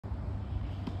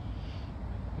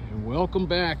Welcome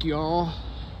back, y'all.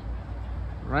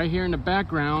 Right here in the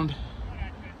background,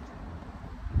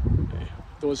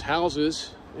 those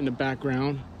houses in the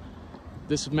background,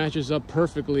 this matches up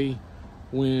perfectly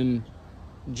when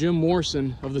Jim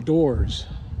Morrison of the Doors,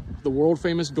 the world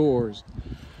famous Doors,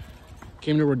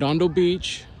 came to Redondo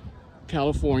Beach,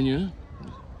 California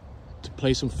to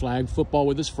play some flag football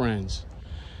with his friends.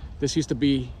 This used to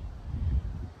be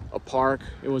a park.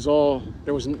 It was all,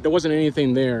 there wasn't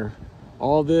anything there.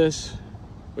 All this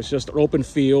was just an open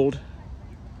field.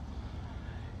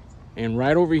 And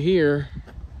right over here,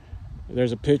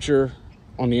 there's a picture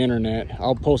on the internet.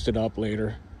 I'll post it up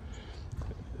later.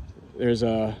 There's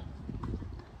I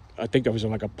think there was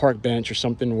like a park bench or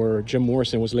something where Jim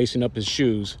Morrison was lacing up his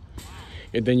shoes.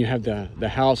 And then you have the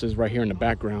houses right here in the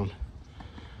background,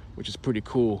 which is pretty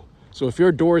cool. So if you're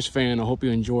a Doors fan, I hope you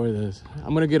enjoy this.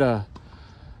 I'm gonna get a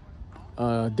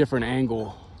different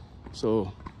angle,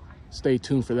 so stay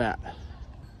tuned for that.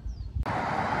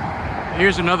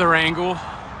 Here's another angle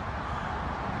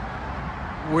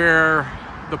where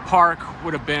the park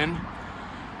would have been,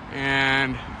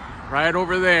 and right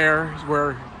over there is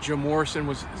where Jim Morrison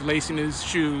was lacing his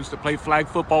shoes to play flag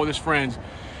football with his friends.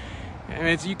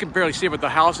 And you can barely see it, but the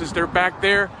houses, they're back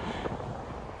there.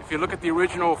 If you look at the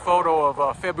original photo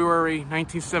of February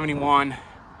 1971,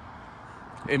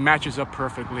 it matches up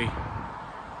perfectly.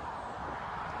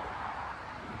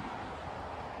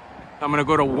 I'm gonna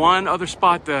go to one other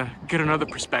spot to get another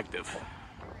perspective.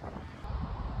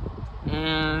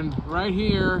 And right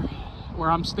here where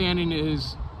I'm standing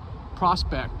is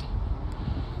Prospect.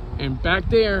 And back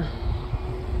there,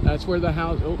 that's where the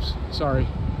house, oops, sorry.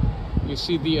 You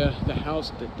see the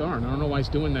house, darn, I don't know why it's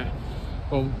doing that.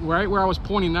 But right where I was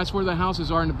pointing, that's where the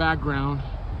houses are in the background.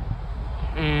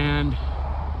 And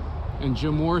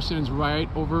Jim Morrison's right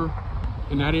over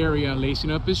in that area, lacing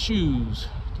up his shoes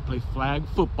to play flag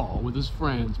football with his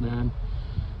friends, man.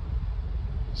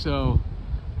 So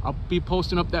I'll be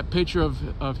posting up that picture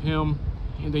of him,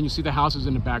 and then you see the houses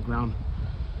in the background.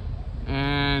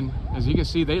 And as you can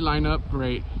see, they line up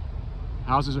great.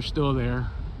 Houses are still there.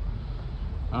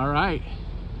 All right,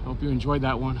 hope you enjoyed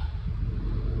that one.